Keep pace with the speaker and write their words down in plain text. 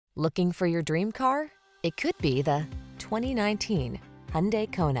Looking for your dream car? It could be the 2019 Hyundai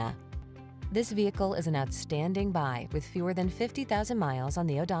Kona. This vehicle is an outstanding buy with fewer than 50,000 miles on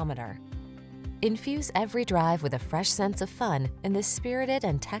the odometer. Infuse every drive with a fresh sense of fun in this spirited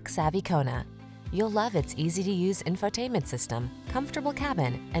and tech-savvy Kona. You'll love its easy-to-use infotainment system, comfortable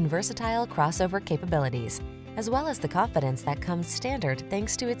cabin, and versatile crossover capabilities, as well as the confidence that comes standard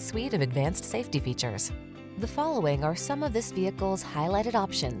thanks to its suite of advanced safety features. The following are some of this vehicle's highlighted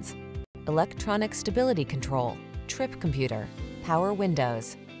options: electronic stability control, trip computer, power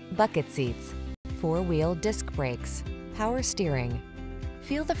windows, bucket seats, four-wheel disc brakes, power steering.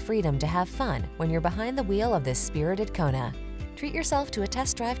 Feel the freedom to have fun when you're behind the wheel of this spirited Kona. Treat yourself to a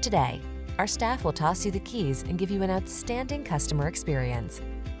test drive today. Our staff will toss you the keys and give you an outstanding customer experience.